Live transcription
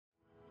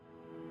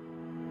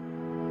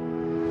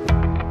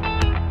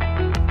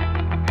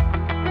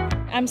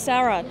I'm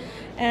Sarah,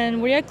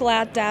 and we are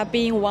glad that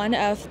being one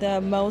of the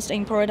most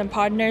important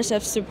partners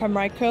of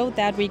Supermicro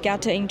that we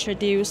got to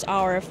introduce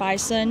our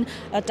Phison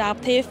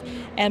AaiDAPTIV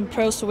and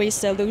ProSuite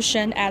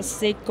solution at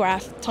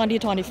SIGGRAPH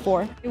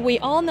 2024. We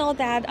all know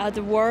that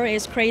the world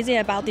is crazy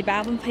about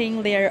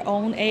developing their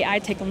own AI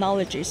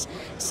technologies.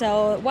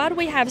 So what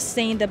we have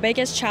seen the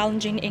biggest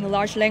challenge in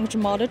large language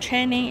model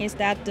training is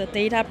that the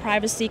data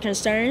privacy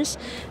concerns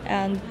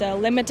and the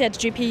limited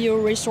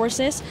GPU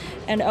resources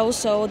and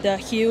also the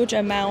huge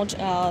amount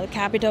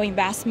capital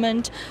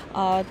investment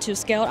to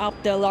scale up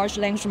the large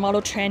language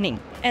model training.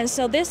 And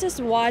so this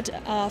is what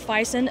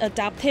Phison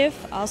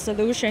AaiDAPTIV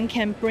solution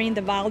can bring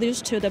the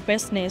values to the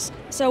business.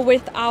 So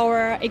with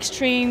our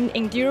extreme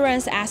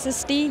endurance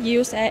SSD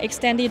used at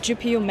extended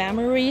GPU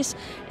memories,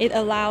 it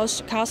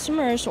allows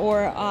customers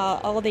or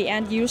all the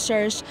end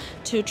users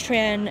to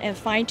train and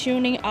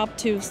fine-tuning up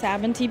to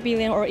 70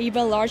 billion or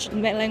even large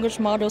language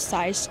model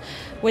size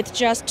with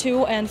just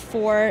 2 and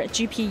 4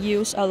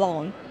 GPUs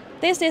alone.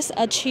 This is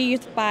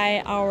achieved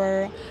by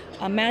our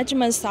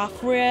management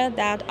software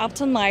that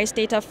optimize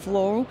data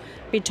flow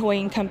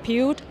between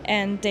compute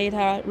and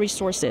data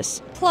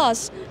resources.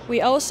 Plus,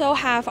 we also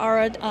have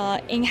our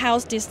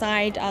in-house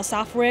designed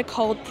software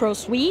called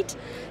ProSuite.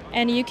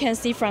 And you can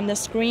see from the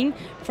screen,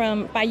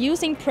 by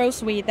using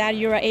ProSuite that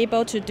you are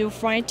able to do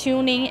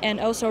fine-tuning and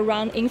also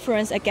run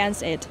inference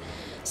against it.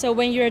 So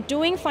when you're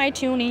doing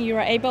fine-tuning, you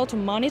are able to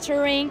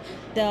monitoring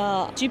the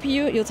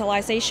GPU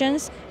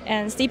utilizations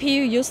and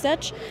CPU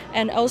usage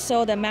and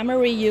also the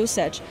memory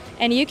usage.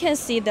 And you can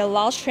see the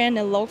log trend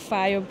and log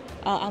file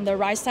on the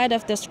right side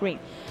of the screen.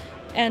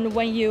 And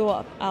when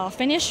you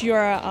finish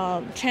your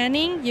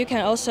training, you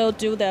can also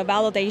do the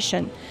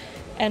validation.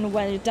 And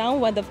when you're done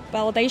with the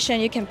validation,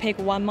 you can pick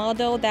one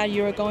model that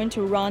you're going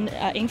to run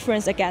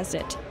inference against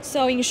it.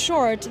 So in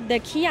short, the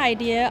key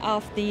idea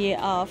of the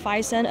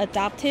Phison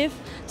AaiDAPTIV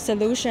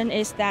solution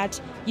is that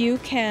you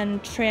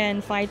can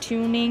train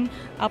fine-tuning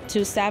up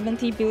to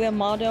 70 billion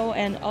model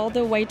and all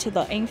the way to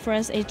the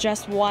inference is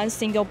just one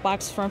single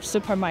box from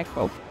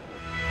Supermicro.